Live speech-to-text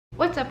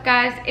What's up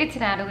guys, it's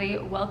Natalie.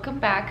 Welcome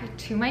back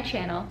to my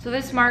channel. So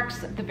this marks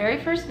the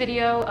very first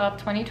video of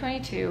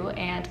 2022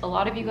 and a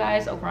lot of you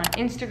guys over on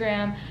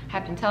Instagram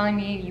have been telling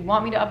me you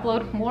want me to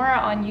upload more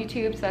on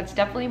YouTube, so that's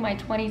definitely my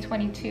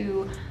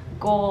 2022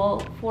 goal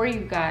for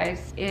you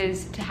guys,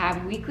 is to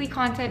have weekly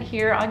content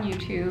here on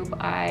YouTube.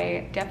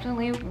 I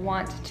definitely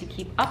want to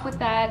keep up with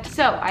that.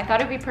 So I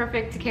thought it'd be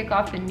perfect to kick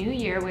off the new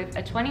year with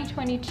a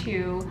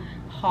 2022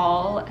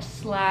 haul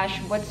slash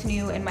what's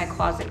new in my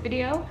closet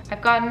video.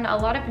 I've gotten a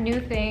lot of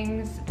new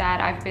things that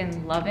I've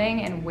been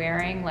loving and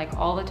wearing like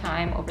all the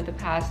time over the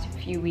past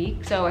few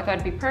weeks. So I thought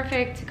it'd be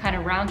perfect to kind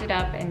of round it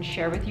up and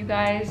share with you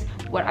guys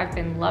what I've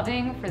been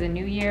loving for the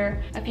new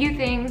year. A few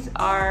things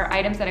are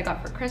items that I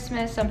got for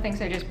Christmas, some things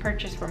I just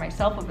purchased for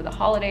myself over the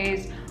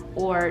holidays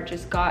or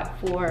just got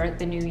for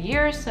the new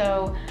year.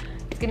 So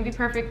it's gonna be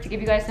perfect to give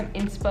you guys some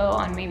inspo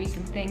on maybe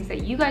some things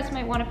that you guys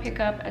might wanna pick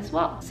up as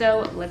well.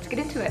 So let's get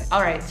into it.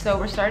 All right, so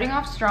we're starting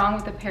off strong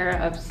with a pair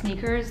of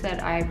sneakers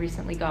that I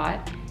recently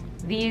got.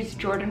 These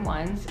Jordan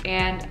 1s,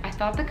 and I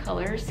thought the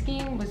color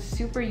scheme was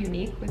super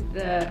unique with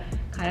the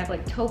kind of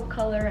like taupe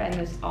color and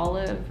this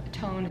olive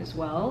tone as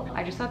well.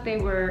 I just thought they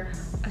were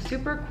a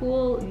super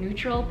cool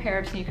neutral pair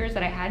of sneakers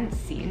that I hadn't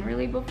seen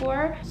really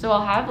before. So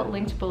I'll have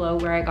linked below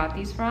where I got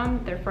these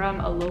from. They're from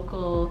a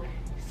local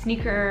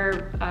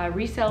sneaker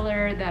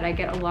reseller that I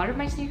get a lot of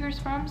my sneakers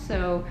from,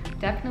 so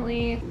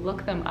definitely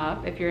look them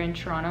up if you're in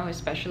Toronto,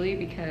 especially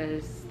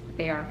because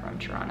they are from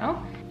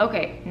Toronto.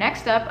 Okay,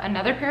 next up,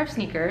 another pair of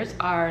sneakers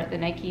are the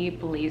Nike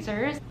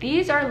Blazers.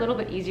 These are a little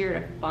bit easier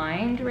to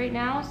find right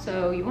now,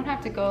 so you won't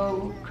have to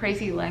go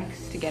crazy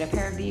lengths to get a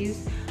pair of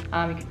these.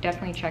 You could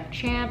definitely check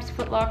Champs,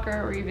 Foot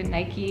Locker, or even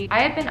Nike.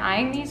 I had been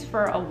eyeing these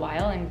for a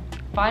while and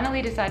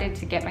finally decided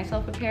to get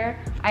myself a pair.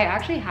 I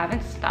actually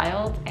haven't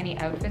styled any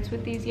outfits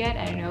with these yet.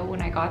 I know when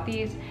I got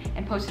these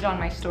and posted on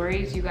my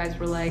stories, you guys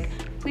were like,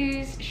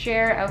 please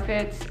share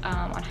outfits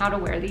on how to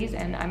wear these,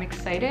 and I'm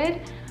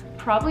excited.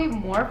 Probably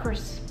more for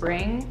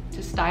spring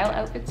to style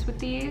outfits with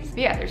these. But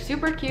yeah, they're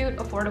super cute,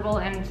 affordable,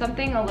 and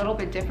something a little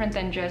bit different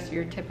than just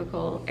your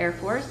typical Air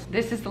Force.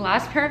 This is the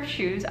last pair of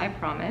shoes, I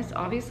promise.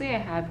 Obviously, I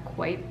have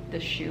quite the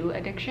shoe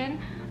addiction,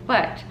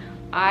 but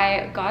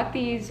I got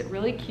these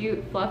really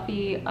cute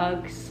fluffy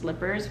UGG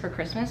slippers for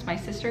Christmas. My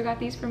sister got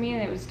these for me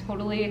and it was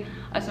totally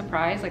a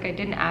surprise. Like, I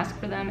didn't ask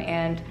for them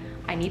and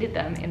I needed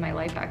them in my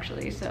life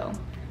actually, so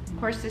of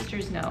course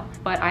sisters know.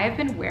 But I have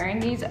been wearing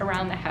these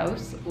around the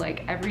house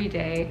like every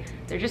day.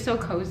 They're just so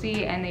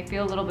cozy and they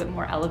feel a little bit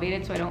more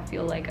elevated, so I don't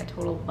feel like a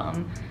total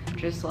bum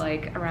just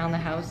like around the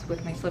house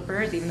with my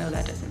slippers, even though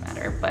that doesn't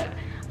matter. But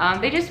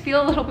they just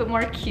feel a little bit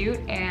more cute,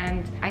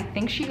 and I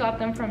think she got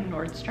them from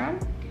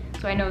Nordstrom.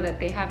 So I know that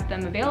they have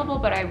them available,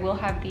 but I will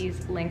have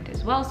these linked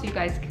as well so you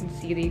guys can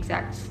see the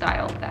exact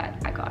style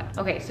that I got.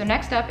 Okay, so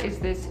next up is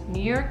this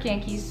New York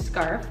Yankees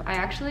scarf. I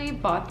actually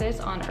bought this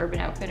on Urban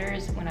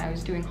Outfitters when I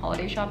was doing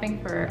holiday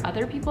shopping for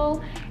other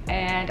people,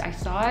 and I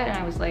saw it and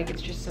I was like,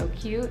 it's just so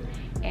cute,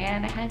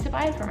 and I had to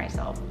buy it for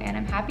myself. And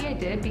I'm happy I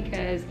did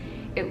because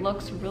it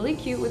looks really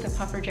cute with a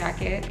puffer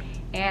jacket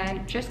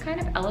and just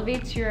kind of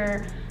elevates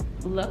your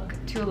look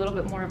to a little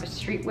bit more of a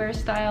streetwear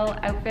style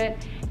outfit.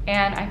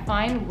 And I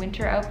find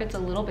winter outfits a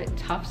little bit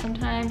tough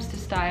sometimes to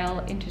style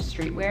into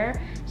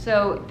streetwear,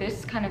 so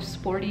this kind of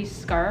sporty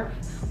scarf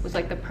was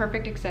like the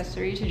perfect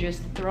accessory to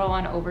just throw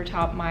on over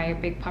top my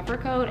big puffer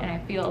coat, and I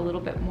feel a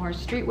little bit more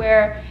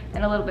streetwear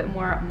and a little bit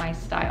more my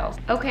style.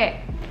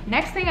 Okay,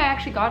 next thing I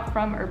actually got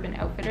from Urban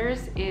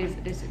Outfitters is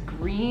this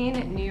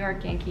green New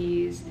York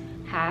Yankees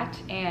hat,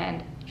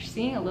 and you're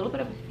seeing a little bit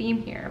of a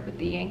theme here with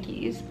the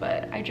Yankees,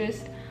 but I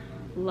just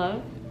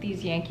love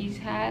these Yankees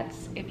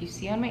hats. If you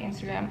see on my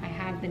Instagram, I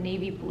have the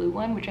navy blue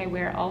one, which I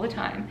wear all the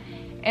time.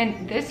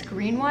 And this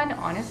green one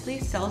honestly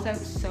sells out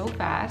so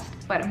fast,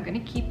 but I'm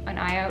gonna keep an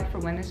eye out for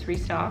when this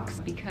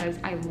restocks because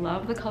I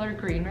love the color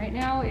green right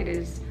now. It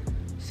is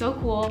so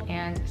cool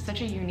and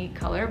such a unique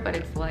color, but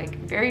it's like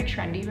very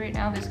trendy right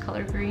now, this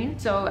color green.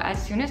 So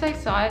as soon as I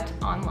saw it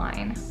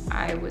online,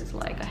 I was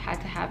like, I had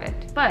to have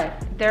it.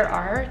 But there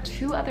are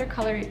two other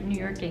color New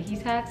York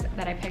Yankees hats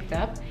that I picked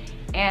up,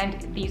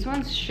 and these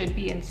ones should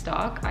be in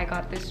stock. I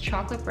got this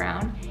chocolate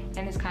brown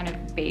and this kind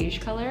of beige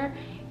color,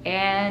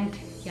 and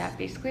yeah,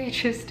 basically I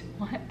just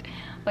want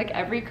like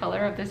every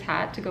color of this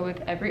hat to go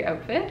with every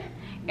outfit.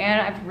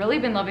 And I've really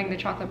been loving the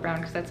chocolate brown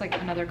because that's like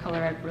another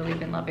color I've really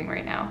been loving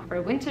right now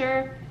for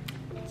winter.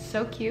 It's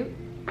so cute.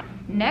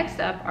 Next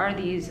up are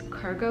these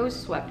cargo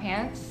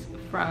sweatpants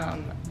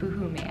from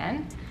Boohoo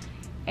Man.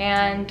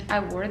 And I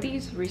wore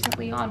these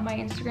recently on my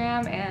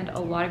Instagram and a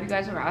lot of you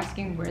guys are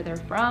asking where they're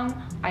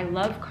from. I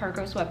love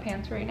cargo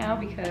sweatpants right now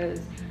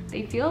because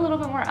they feel a little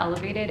bit more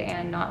elevated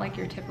and not like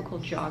your typical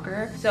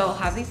jogger. So I'll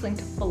have these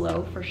linked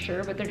below for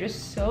sure, but they're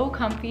just so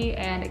comfy,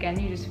 and again,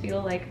 you just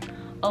feel like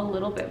a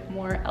little bit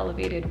more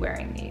elevated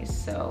wearing these.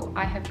 So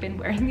I have been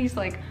wearing these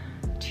like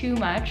too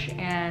much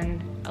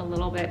and a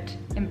little bit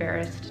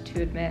embarrassed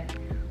to admit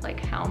like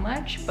how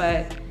much,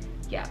 but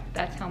yeah,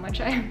 that's how much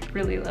I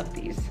really love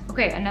these.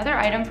 Okay, another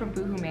item from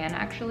Boohoo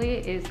actually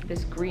is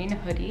this green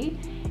hoodie.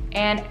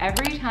 And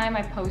every time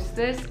I post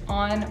this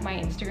on my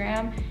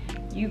Instagram,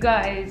 you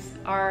guys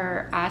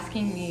are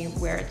asking me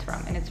where it's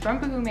from, and it's from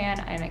Boohoo.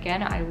 And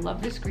again, I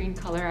love this green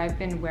color. I've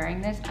been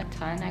wearing this a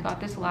ton. I got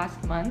this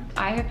last month.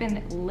 I have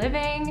been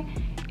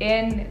living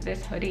in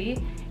this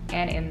hoodie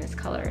and in this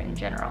color in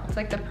general. It's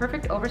like the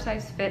perfect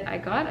oversized fit. I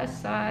got a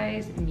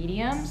size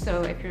medium,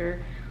 so if you're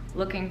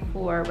looking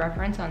for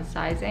reference on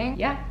sizing,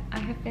 yeah, I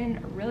have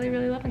been really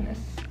loving this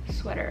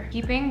sweater.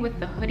 Keeping with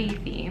the hoodie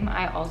theme,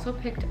 I also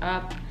picked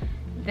up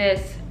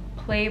this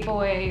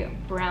Playboy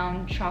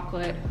brown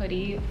chocolate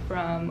hoodie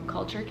from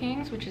Culture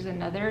Kings, which is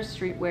another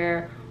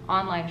streetwear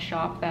online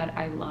shop that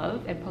I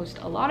love and post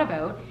a lot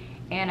about.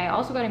 And I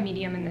also got a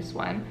medium in this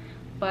one,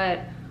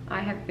 but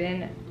I have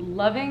been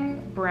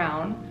loving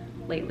brown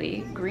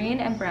lately. Green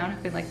and brown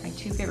have been like my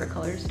two favorite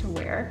colors to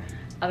wear,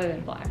 other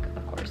than black,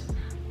 of course.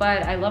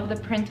 But I love the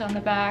print on the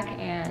back,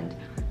 and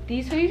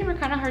these hoodies were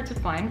kind of hard to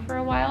find for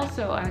a while,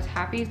 so I was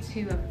happy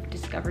to have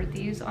discovered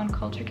these on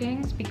Culture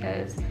Kings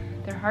because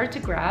they're hard to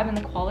grab, and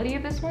the quality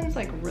of this one's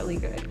like really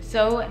good.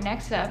 So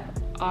next up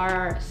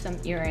are some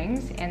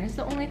earrings, and this is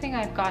the only thing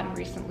I've gotten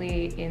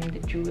recently in the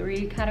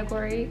jewelry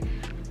category,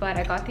 but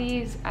I got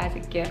these as a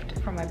gift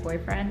from my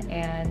boyfriend,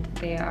 and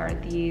they are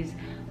these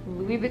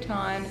Louis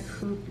Vuitton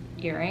hoop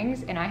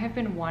earrings, and I have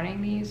been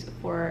wanting these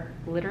for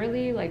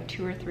literally like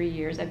 2 or 3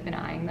 years. I've been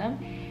eyeing them,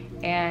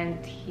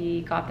 and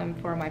he got them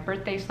for my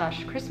birthday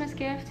 / Christmas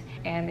gift,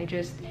 and they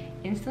just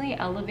instantly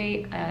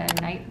elevate a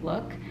night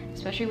look,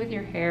 especially with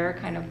your hair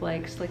kind of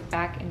like slicked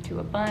back into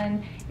a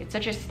bun. It's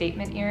such a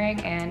statement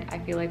earring, and I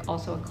feel like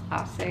also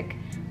a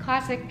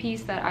classic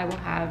piece that I will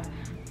have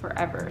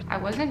forever. I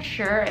wasn't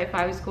sure if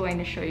I was going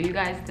to show you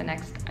guys the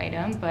next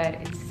item, but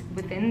it's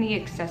within the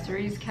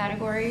accessories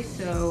category,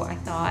 so I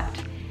thought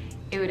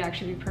it would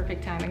actually be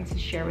perfect timing to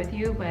share with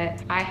you.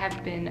 But I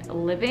have been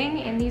living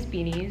in these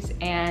beanies,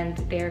 and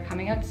they're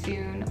coming out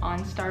soon on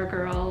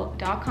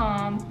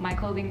STRGRL.com, my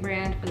clothing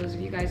brand. For those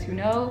of you guys who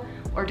know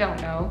or don't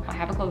know, I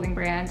have a clothing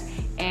brand,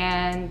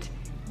 and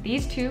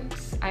these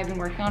toques I've been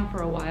working on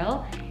for a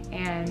while,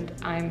 and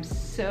I'm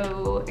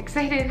so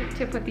excited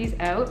to put these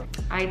out.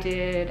 I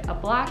did a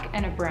black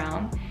and a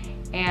brown,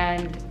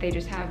 and they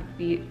just have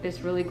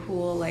this really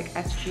cool like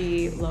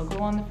SG logo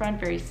on the front,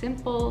 very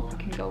simple. It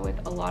can go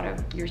with a lot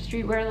of your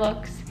streetwear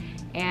looks,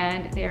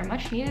 and they are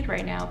much needed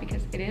right now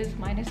because it is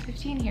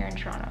 -15 here in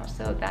Toronto,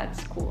 so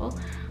that's cool.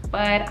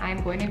 But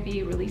I'm going to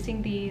be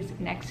releasing these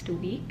next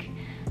week,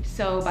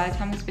 so by the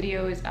time this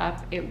video is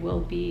up, it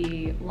will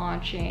be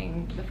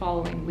launching the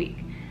following week.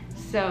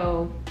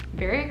 So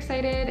very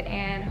excited,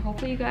 and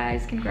hopefully you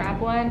guys can grab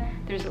one.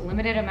 There's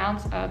limited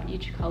amounts of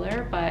each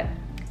color, but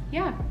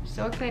yeah,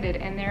 so excited.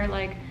 And they're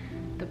like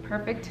the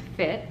perfect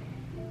fit.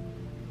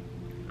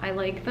 I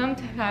like them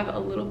to have a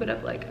little bit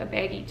of like a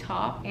baggy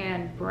top,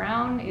 and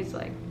brown is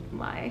like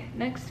my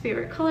next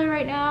favorite color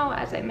right now,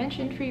 as I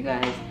mentioned for you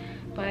guys.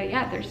 But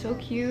yeah, they're so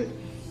cute,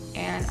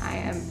 and I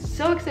am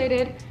so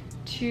excited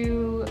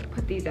to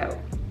put these out.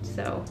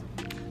 So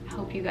I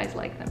hope you guys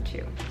like them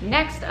too.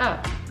 Next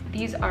up,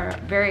 these are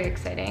very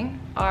exciting,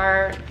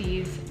 are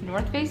these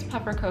North Face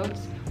puffer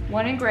coats,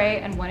 one in gray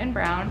and one in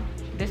brown.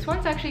 This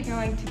one's actually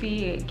going to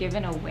be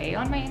given away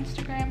on my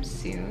Instagram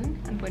soon.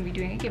 I'm going to be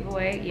doing a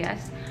giveaway,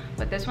 yes.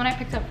 But this one I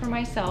picked up for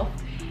myself,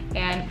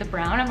 and the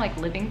brown I'm like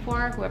living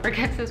for. Whoever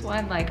gets this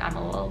one, like I'm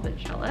a little bit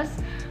jealous.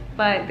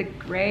 But the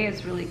gray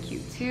is really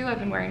cute too. I've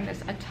been wearing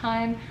this a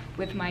ton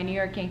with my New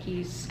York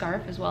Yankees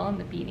scarf as well, and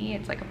the beanie.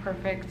 It's like a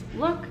perfect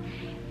look.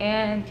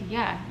 And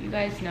yeah, you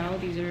guys know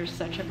these are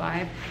such a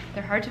vibe.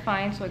 They're hard to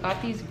find, so I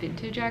got these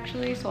vintage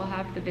actually, so I'll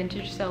have the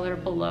vintage seller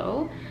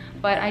below.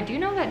 But I do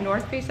know that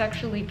North Face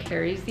actually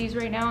carries these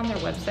right now on their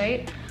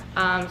website.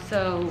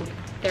 So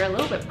they're a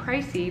little bit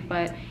pricey,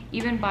 but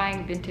even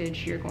buying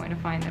vintage, you're going to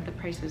find that the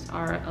prices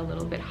are a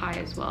little bit high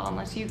as well,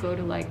 unless you go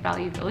to like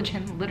Value Village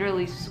and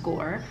literally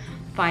score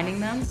finding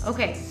them.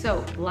 Okay,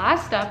 so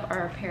last up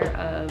are a pair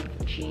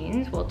of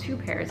jeans, well, 2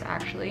 pairs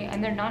actually,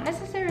 and they're not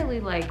necessarily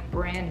like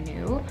brand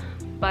new,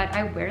 but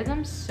I wear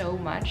them so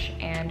much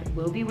and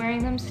will be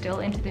wearing them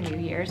still into the new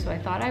year, so I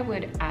thought I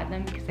would add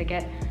them because I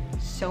get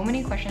so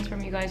many questions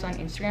from you guys on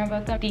Instagram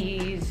about them.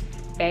 These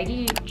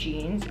baggy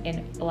jeans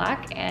in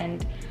black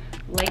and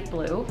light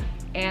blue,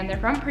 and they're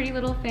from Pretty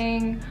Little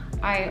Thing.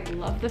 I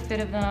love the fit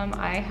of them.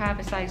 I have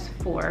a size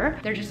 4.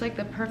 They're just like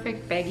the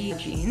perfect baggy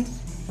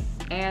jeans,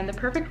 and the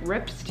perfect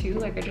rips too.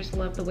 Like I just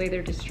love the way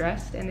they're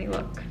distressed, and they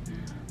look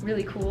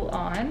really cool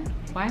on.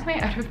 Why am I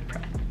out of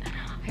breath?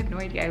 I have no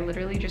idea. I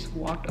literally just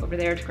walked over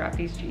there to grab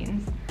these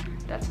jeans.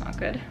 That's not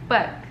good.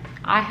 But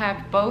I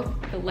have both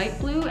the light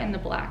blue and the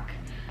black.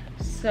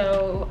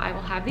 So I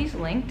will have these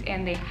linked,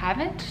 and they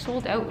haven't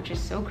sold out, which is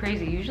so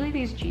crazy. Usually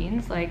these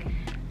jeans like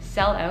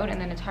sell out, and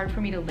then it's hard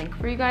for me to link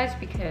for you guys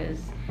because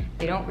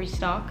they don't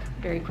restock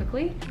very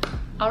quickly.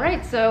 All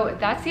right, so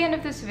that's the end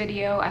of this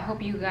video. I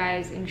hope you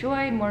guys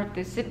enjoyed more of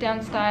this sit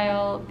down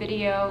style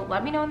video.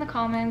 Let me know in the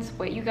comments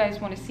what you guys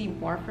want to see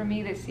more from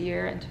me this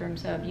year in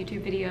terms of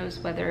YouTube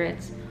videos, whether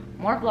it's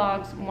more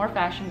vlogs, more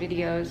fashion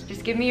videos.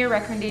 Just give me your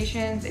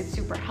recommendations. It's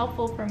super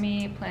helpful for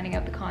me planning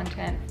out the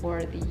content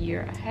for the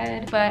year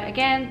ahead. But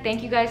again,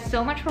 thank you guys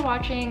so much for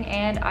watching,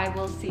 and I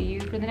will see you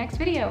for the next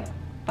video.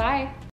 Bye.